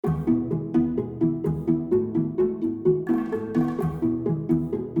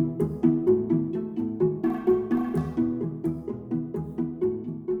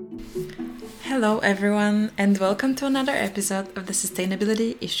Hello, everyone, and welcome to another episode of the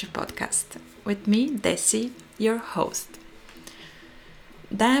Sustainability Issue Podcast. With me, Desi, your host.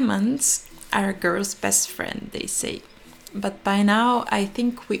 Diamonds are a girl's best friend, they say. But by now, I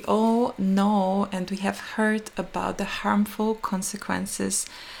think we all know and we have heard about the harmful consequences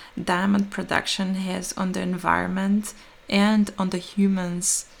diamond production has on the environment and on the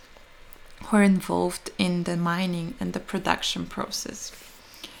humans who are involved in the mining and the production process.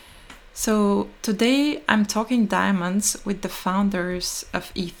 So today I'm talking diamonds with the founders of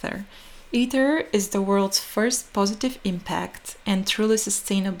Ether. Ether is the world's first positive impact and truly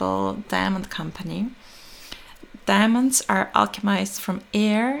sustainable diamond company. Diamonds are alchemized from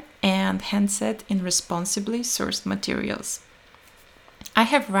air and handset in responsibly sourced materials. I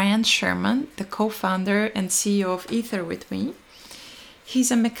have Ryan Sherman, the co-founder and CEO of Ether, with me.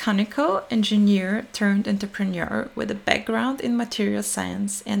 He's a mechanical engineer turned entrepreneur with a background in material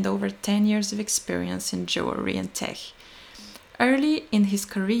science and over 10 years of experience in jewelry and tech. Early in his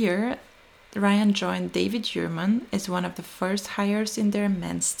career, Ryan joined David Yurman as one of the first hires in their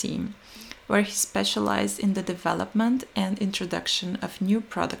men's team, where he specialized in the development and introduction of new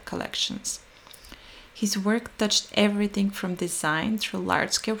product collections. His work touched everything from design through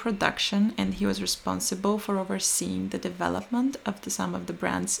large-scale production, and he was responsible for overseeing the development of some of the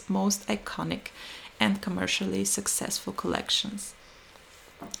brand's most iconic and commercially successful collections.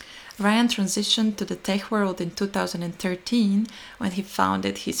 Ryan transitioned to the tech world in 2013 when he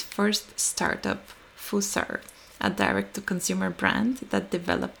founded his first startup, Fusar, a direct-to-consumer brand that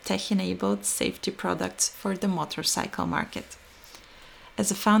developed tech-enabled safety products for the motorcycle market. As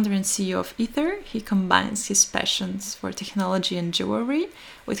a founder and CEO of Ether, he combines his passions for technology and jewelry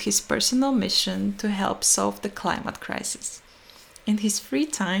with his personal mission to help solve the climate crisis. In his free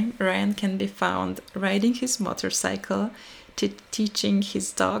time, Ryan can be found riding his motorcycle, teaching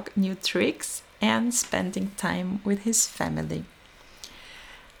his dog new tricks, and spending time with his family.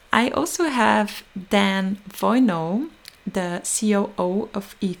 I also have Dan Voino, the COO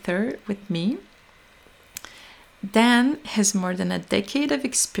of Ether, with me. Dan has more than a decade of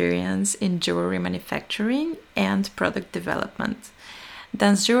experience in jewelry manufacturing and product development.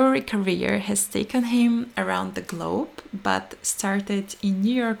 Dan's jewelry career has taken him around the globe, but started in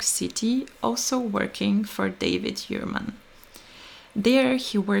New York City, also working for David Yurman. There,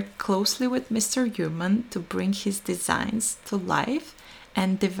 he worked closely with Mr. Yurman to bring his designs to life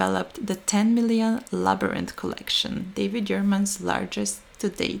and developed the 10 million Labyrinth collection, David Yurman's largest to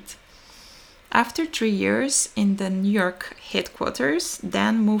date. After 3 years in the New York headquarters,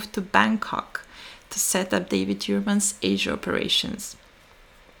 Dan moved to Bangkok to set up David Yurman's Asia operations.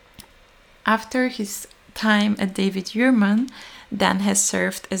 After his time at David Yurman, Dan has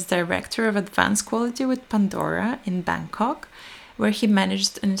served as Director of Advanced Quality with Pandora in Bangkok, where he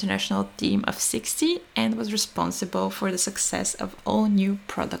managed an international team of 60 and was responsible for the success of all new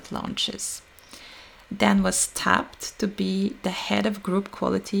product launches. Dan was tapped to be the head of group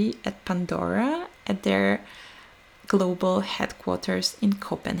quality at Pandora at their global headquarters in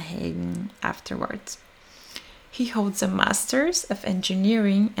Copenhagen afterwards. He holds a Master's of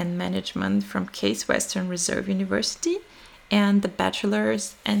Engineering and Management from Case Western Reserve University and the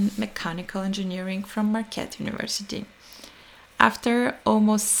Bachelor's in Mechanical Engineering from Marquette University. After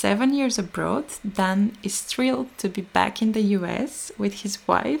almost 7 years abroad, Dan is thrilled to be back in the US with his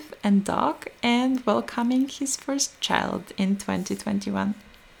wife and dog and welcoming his first child in 2021.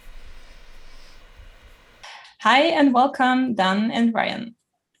 Hi and welcome, Dan and Ryan.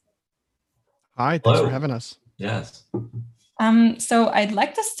 Hi, thanks for Hello. having us. Yes. So I'd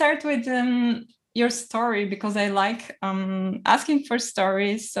like to start with your story because I like asking for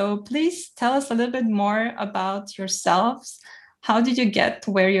stories. So please tell us a little bit more about yourselves. How did you get to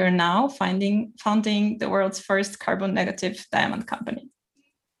where you're now, founding the world's first carbon negative diamond company?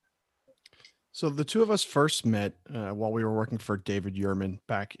 So the two of us first met while we were working for David Yurman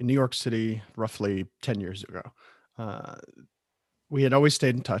back in New York City, roughly 10 years ago. We had always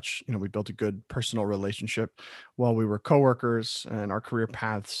stayed in touch. We built a good personal relationship while we were coworkers, and our career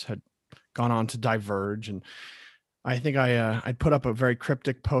paths had gone on to diverge. And I think I'd put up a very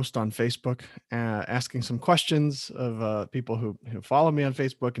cryptic post on Facebook asking some questions of people who follow me on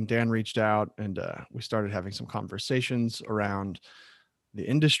Facebook, and Dan reached out, and we started having some conversations around the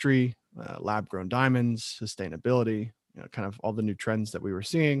industry, lab-grown diamonds, sustainability, kind of all the new trends that we were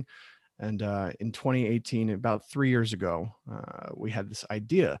seeing. And in 2018, about 3 years ago, we had this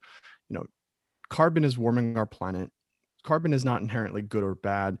idea, carbon is warming our planet. Carbon is not inherently good or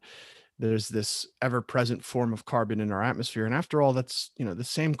bad. There's this ever-present form of carbon in our atmosphere. And after all, that's, the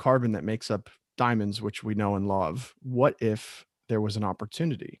same carbon that makes up diamonds, which we know and love. What if there was an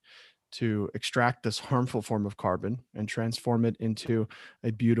opportunity to extract this harmful form of carbon and transform it into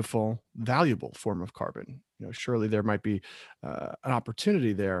a beautiful, valuable form of carbon. Surely there might be an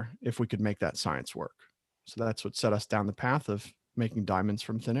opportunity there if we could make that science work. So that's what set us down the path of making diamonds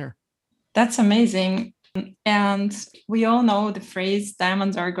from thin air. That's amazing. And we all know the phrase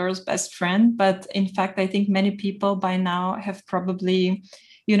diamonds are a girl's best friend, but in fact, I think many people by now have probably,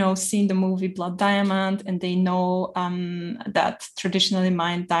 seen the movie Blood Diamond, and they know that traditionally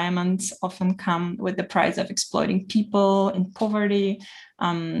mined diamonds often come with the price of exploiting people in poverty,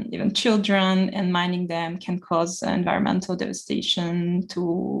 even children, and mining them can cause environmental devastation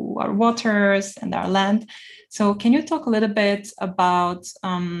to our waters and our land. So can you talk a little bit about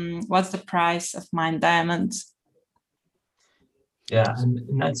what's the price of mined diamonds? Yeah,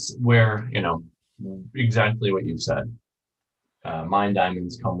 and that's where, exactly what you've said. Mine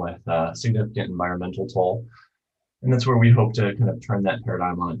diamonds come with a significant environmental toll. And that's where we hope to kind of turn that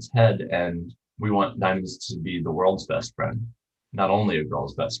paradigm on its head. And we want diamonds to be the world's best friend, not only a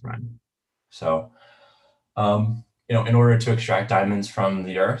girl's best friend. So, in order to extract diamonds from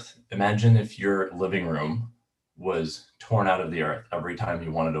the earth, imagine if your living room was torn out of the earth every time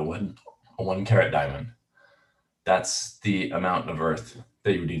you wanted a 1 carat diamond. That's the amount of earth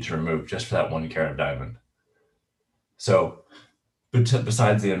that you would need to remove just for that 1 carat of diamond. So,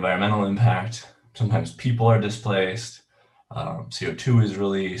 besides the environmental impact, sometimes people are displaced, CO2 is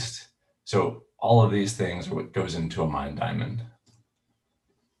released. So all of these things are what goes into a mined diamond.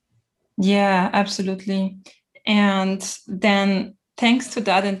 Yeah, absolutely. And then thanks to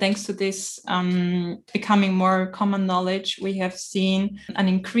that, and thanks to this becoming more common knowledge, we have seen an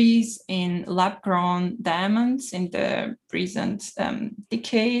increase in lab-grown diamonds in the recent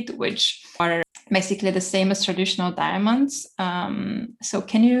decade, which are basically the same as traditional diamonds. So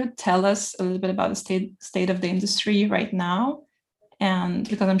can you tell us a little bit about the state of the industry right now? And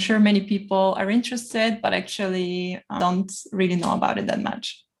because I'm sure many people are interested, but actually don't really know about it that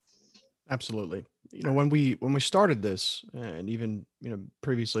much. Absolutely. When we started this, and even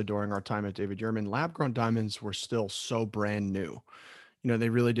previously during our time at David Yurman, lab grown diamonds were still so brand new. They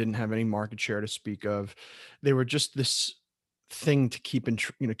really didn't have any market share to speak of. They were just this thing to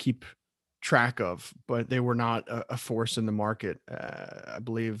keep track of, but they were not a force in the market. I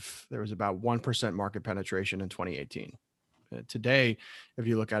believe there was about 1% market penetration in 2018. Today, if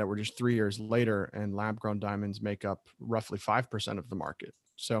you look at it, we're just 3 years later, and lab grown diamonds make up roughly 5% of the market.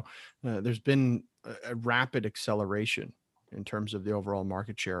 So there's been a rapid acceleration in terms of the overall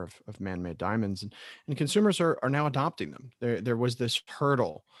market share of man-made diamonds, and consumers are now adopting them. There was this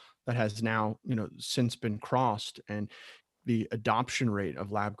hurdle that has now since been crossed, and the adoption rate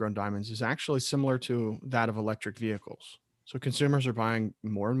of lab-grown diamonds is actually similar to that of electric vehicles. So consumers are buying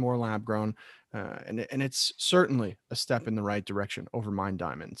more and more lab-grown, and it's certainly a step in the right direction over mined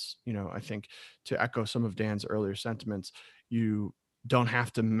diamonds. I think, to echo some of Dan's earlier sentiments, you don't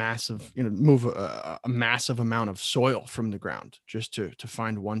have to move a massive amount of soil from the ground just to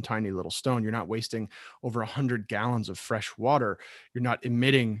find one tiny little stone. You're not wasting over 100 gallons of fresh water. You're not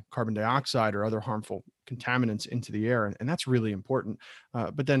emitting carbon dioxide or other harmful contaminants into the air. And that's really important.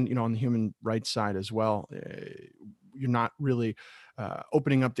 But then, on the human rights side as well, you're not really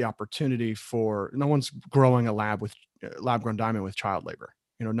opening up the opportunity for, no one's growing a lab grown diamond with child labor.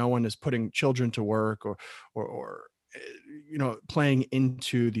 No one is putting children to work or playing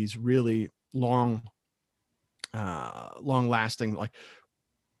into these really long lasting, like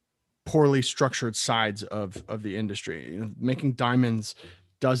poorly structured sides of the industry. Making diamonds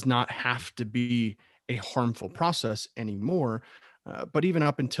does not have to be a harmful process anymore. But even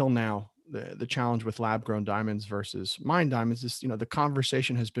up until now, the challenge with lab grown diamonds versus mined diamonds is, the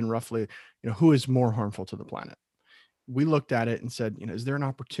conversation has been roughly, who is more harmful to the planet? We looked at it and said, is there an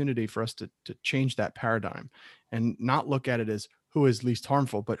opportunity for us to change that paradigm and not look at it as who is least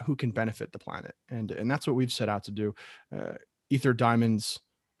harmful, but who can benefit the planet? And that's what we've set out to do. Ether diamonds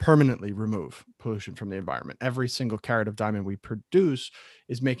permanently remove pollution from the environment. Every single carat of diamond we produce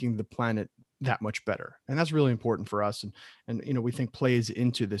is making the planet that much better. And that's really important for us. And we think plays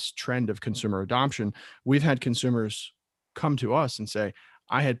into this trend of consumer adoption. We've had consumers come to us and say,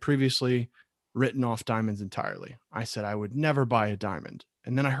 I had previously written off diamonds entirely. I said I would never buy a diamond.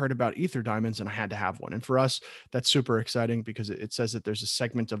 And then I heard about ether diamonds and I had to have one. And for us, that's super exciting because it says that there's a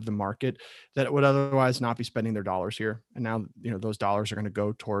segment of the market that would otherwise not be spending their dollars here. And now, those dollars are going to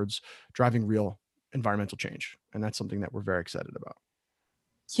go towards driving real environmental change. And that's something that we're very excited about.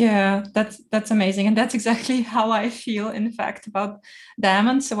 Yeah, that's amazing. And that's exactly how I feel, in fact, about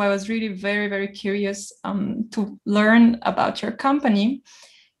diamonds. So I was really very, very curious to learn about your company.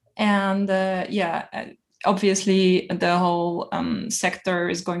 And obviously the whole sector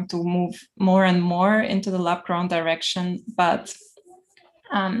is going to move more and more into the lab-grown direction. But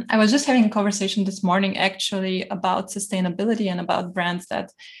I was just having a conversation this morning actually about sustainability and about brands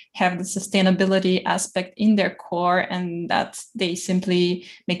that have the sustainability aspect in their core, and that they simply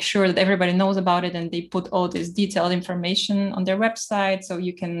make sure that everybody knows about it, and they put all this detailed information on their website so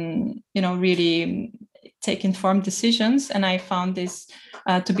you can, really take informed decisions. And I found this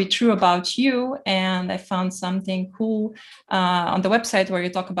to be true about you. And I found something cool on the website where you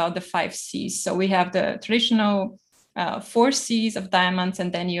talk about the 5 C's. So we have the traditional 4 C's of diamonds,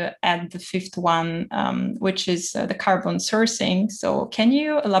 and then you add the fifth one, which is the carbon sourcing. So can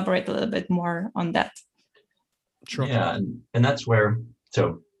you elaborate a little bit more on that? Sure. Yeah, and that's where,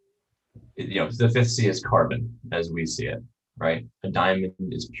 so, the fifth C is carbon as we see it, right? A diamond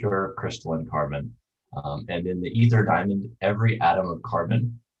is pure crystalline carbon. And in the ether diamond, every atom of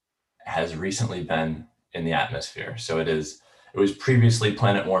carbon has recently been in the atmosphere. So it was previously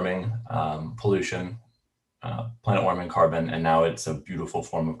planet warming pollution, planet warming carbon, and now it's a beautiful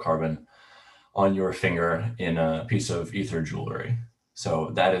form of carbon on your finger in a piece of ether jewelry.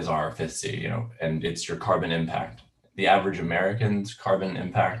 So that is our fifth C, and it's your carbon impact. The average American's carbon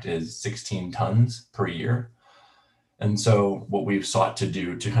impact is 16 tons per year. And so what we've sought to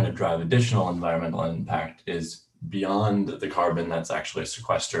do to kind of drive additional environmental impact is beyond the carbon that's actually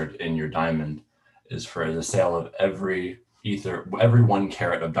sequestered in your diamond, is for the sale of every 1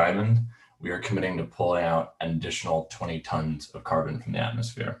 carat of diamond, we are committing to pulling out an additional 20 tons of carbon from the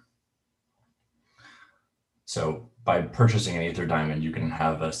atmosphere. So by purchasing an ether diamond, you can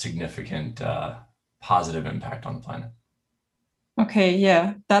have a significant positive impact on the planet. Okay,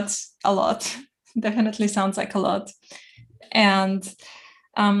 yeah, that's a lot. Definitely sounds like a lot. And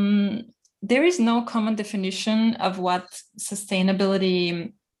there is no common definition of what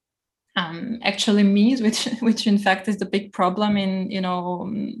sustainability actually means, which in fact is the big problem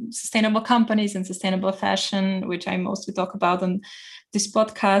in sustainable companies and sustainable fashion, which I mostly talk about on this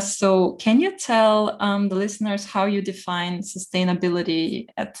podcast. So can you tell the listeners how you define sustainability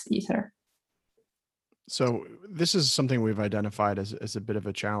at Ether? So this is something we've identified as a bit of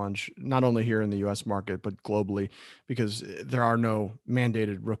a challenge, not only here in the US market, but globally, because there are no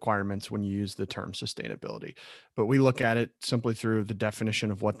mandated requirements when you use the term sustainability. But we look at it simply through the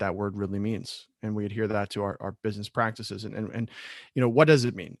definition of what that word really means. And we adhere that to our business practices. And what does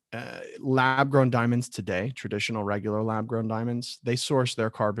it mean? Lab-grown diamonds today, traditional regular lab-grown diamonds, they source their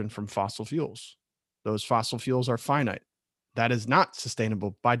carbon from fossil fuels. Those fossil fuels are finite. That is not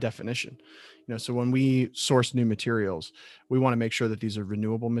sustainable by definition. So when we source new materials, we want to make sure that these are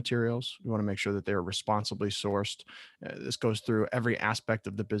renewable materials. We want to make sure that they're responsibly sourced. This goes through every aspect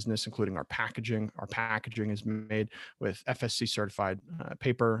of the business, including our packaging. Our packaging is made with FSC certified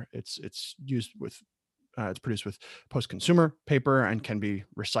paper. It's used with it's produced with post-consumer paper and can be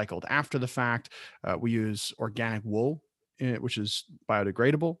recycled after the fact. We use organic wool, which is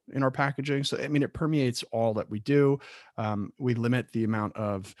biodegradable in our packaging. So, it permeates all that we do. We limit the amount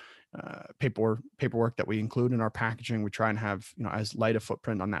of paperwork that we include in our packaging. We try and have, as light a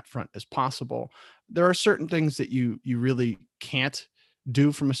footprint on that front as possible. There are certain things that you really can't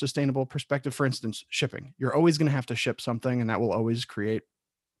do from a sustainable perspective. For instance, shipping. You're always going to have to ship something, and that will always create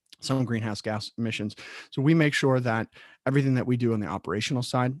some greenhouse gas emissions. So we make sure that everything that we do on the operational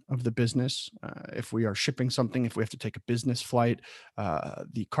side of the business, if we are shipping something, if we have to take a business flight,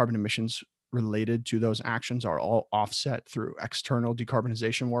 the carbon emissions related to those actions are all offset through external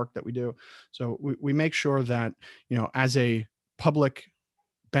decarbonization work that we do. So we make sure that, as a public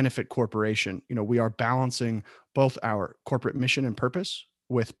benefit corporation, we are balancing both our corporate mission and purpose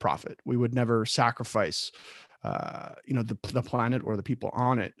with profit. We would never sacrifice the planet or the people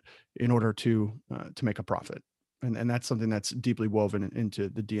on it in order to make a profit. And that's something that's deeply woven into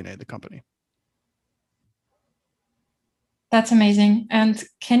the DNA of the company. That's amazing. And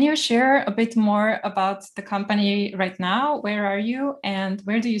can you share a bit more about the company right now? Where are you and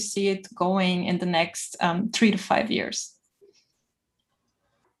where do you see it going in the next 3 to 5 years?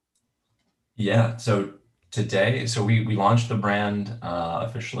 Yeah, so today, we launched the brand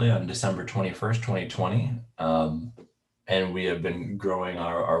officially on December 21st, 2020. And we have been growing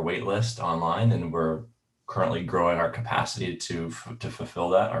our wait list online, and we're currently growing our capacity to fulfill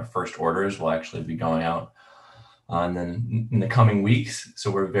that. Our first orders will actually be going out and then in the coming weeks.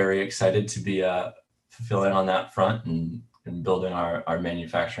 So we're very excited to be fulfilling on that front and building our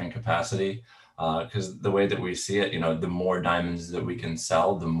manufacturing capacity. Because the way that we see it, the more diamonds that we can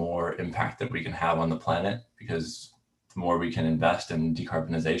sell, the more impact that we can have on the planet, because the more we can invest in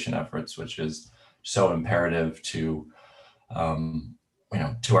decarbonization efforts, which is so imperative to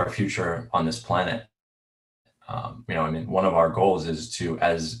our future on this planet. One of our goals is to,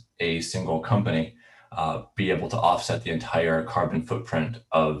 as a single company, be able to offset the entire carbon footprint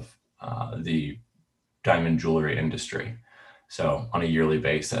of the diamond jewelry industry. So on a yearly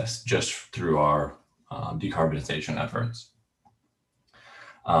basis, just through our decarbonization efforts.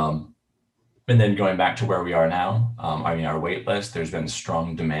 And then going back to where we are now, our wait list, there's been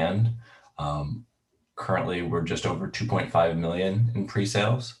strong demand. Currently, we're just over 2.5 million in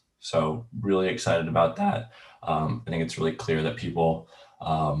pre-sales. So really excited about that. I think it's really clear that people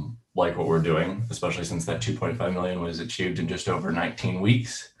like what we're doing, especially since that 2.5 million was achieved in just over 19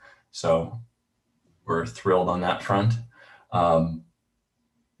 weeks. So we're thrilled on that front. Brian,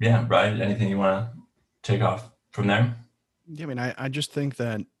 anything you want to take off from there? Yeah, I just think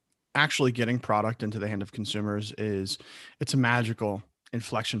that actually getting product into the hand of consumers it's a magical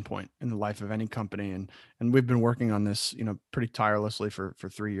inflection point in the life of any company. And we've been working on this, pretty tirelessly for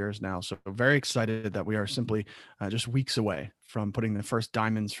 3 years now. So very excited that we are simply just weeks away from putting the first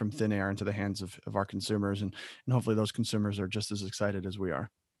diamonds from thin air into the hands of our consumers. And hopefully those consumers are just as excited as we are.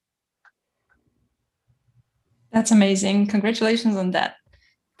 That's amazing. Congratulations on that.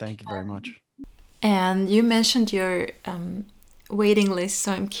 Thank you very much. And you mentioned your waiting list.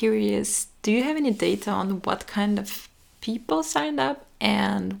 So I'm curious, do you have any data on what kind of people signed up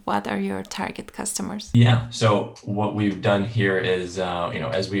and what are your target customers? Yeah, so what we've done here is,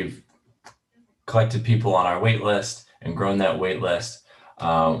 as we've collected people on our wait list and grown that wait list,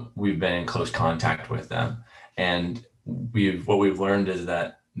 we've been in close contact with them. And what we've learned is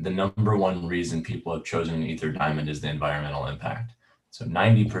that the number one reason people have chosen an Aether diamond is the environmental impact. So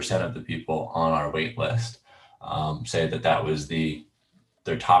 90% of the people on our wait list say that was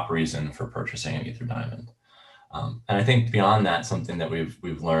their top reason for purchasing an Aether diamond. And I think beyond that, something that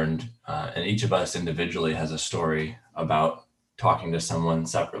we've learned, and each of us individually has a story about talking to someone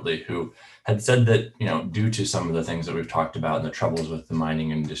separately who had said that, due to some of the things that we've talked about and the troubles with the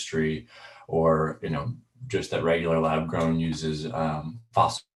mining industry, or, just that regular lab grown uses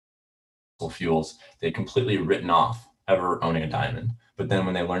fossil fuels, they'd completely written off ever owning a diamond. But then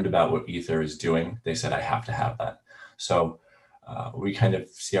when they learned about what Aether is doing, they said, I have to have that. So we kind of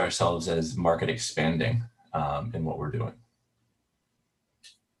see ourselves as market expanding in what we're doing.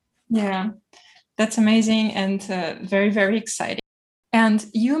 Yeah, that's amazing and very, very exciting. And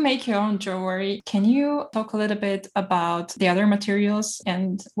you make your own jewelry. Can you talk a little bit about the other materials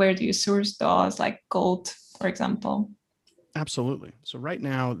and where do you source those, like gold, for example? Absolutely. So right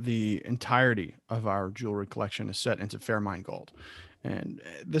now, the entirety of our jewelry collection is set into Fairmine Gold. And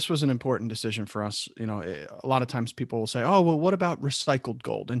this was an important decision for us. A lot of times people will say, oh, well, what about recycled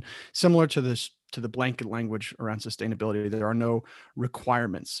gold? And similar to the blanket language around sustainability, there are no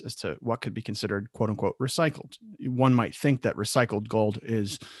requirements as to what could be considered quote unquote recycled. One might think that recycled gold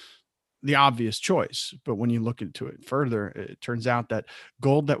is the obvious choice, but when you look into it further, it turns out that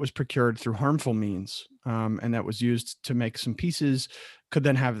gold that was procured through harmful means and that was used to make some pieces could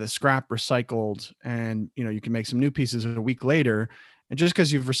then have the scrap recycled, and you can make some new pieces a week later. And just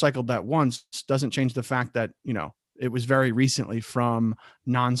because you've recycled that once doesn't change the fact that it was very recently from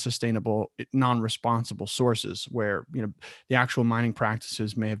non-sustainable, non-responsible sources where the actual mining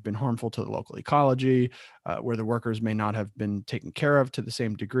practices may have been harmful to the local ecology, where the workers may not have been taken care of to the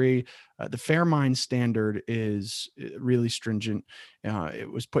same degree. The Fairmine standard is really stringent.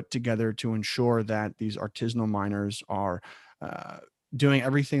 It was put together to ensure that these artisanal miners are doing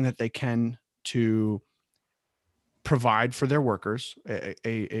everything that they can to provide for their workers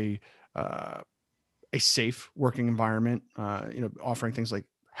a safe working environment, offering things like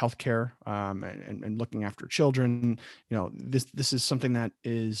healthcare and looking after children. This is something that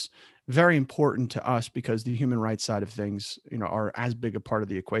is very important to us because the human rights side of things, are as big a part of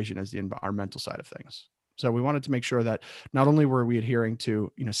the equation as the environmental side of things. So we wanted to make sure that not only were we adhering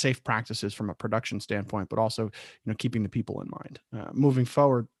to, safe practices from a production standpoint, but also, keeping the people in mind. Moving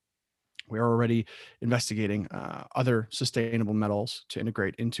forward, we are already investigating other sustainable metals to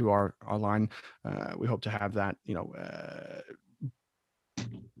integrate into our line. We hope to have that,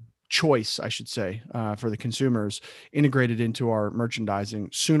 choice, I should say, for the consumers integrated into our merchandising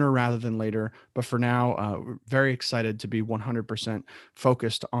sooner rather than later. But for now, we're very excited to be 100%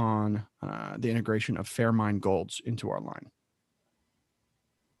 focused on the integration of Fairmine Golds into our line.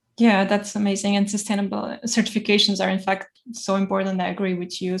 Yeah, that's amazing. And sustainable certifications are in fact so important. I agree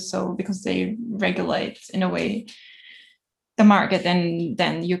with you. So because they regulate in a way the market, and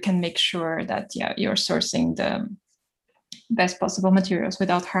then you can make sure that you're sourcing the best possible materials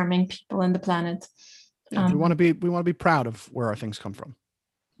without harming people and the planet. We want to be proud of where our things come from.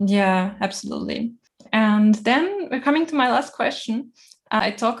 Yeah, absolutely. And then we're coming to my last question.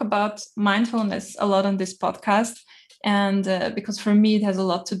 I talk about mindfulness a lot on this podcast, and because for me it has a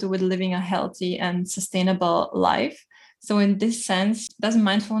lot to do with living a healthy and sustainable life. So in this sense, does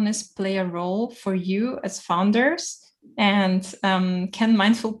mindfulness play a role for you as founders? And can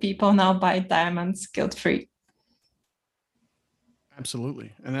mindful people now buy diamonds guilt-free?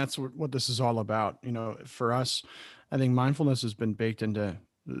 Absolutely. And that's what this is all about. You know, for us, I think mindfulness has been baked into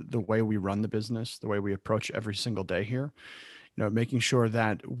the way we run the business, the way we approach every single day here. You know, making sure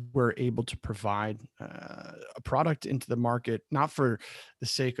that we're able to provide a product into the market, not for the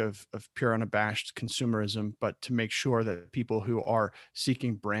sake of pure unabashed consumerism, but to make sure that people who are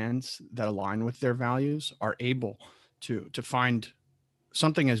seeking brands that align with their values are able to find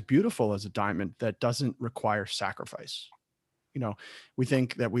something as beautiful as a diamond that doesn't require sacrifice. You know, we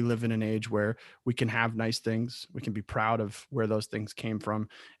think that we live in an age where we can have nice things, we can be proud of where those things came from,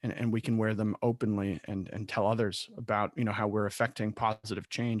 and we can wear them openly and tell others about, you know, how we're affecting positive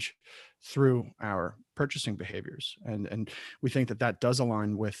change through our purchasing behaviors. And we think that that does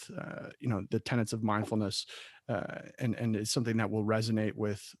align with, you know, the tenets of mindfulness, and it's something that will resonate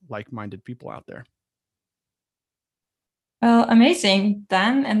with like-minded people out there. Well, amazing.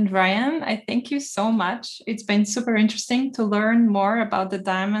 Dan and Ryan, I thank you so much. It's been super interesting to learn more about the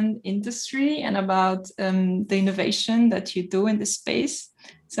diamond industry and about the innovation that you do in this space.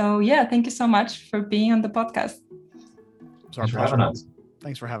 So yeah, thank you so much for being on the podcast. Thanks for having us.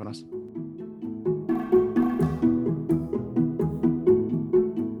 Thanks for having us.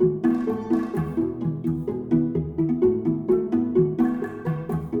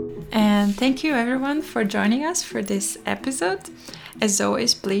 And thank you everyone for joining us for this episode. As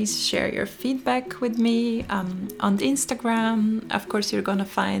always, please share your feedback with me on Instagram. Of course, you're gonna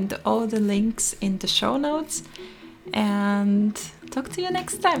find all the links in the show notes. And talk to you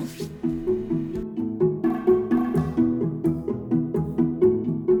next time.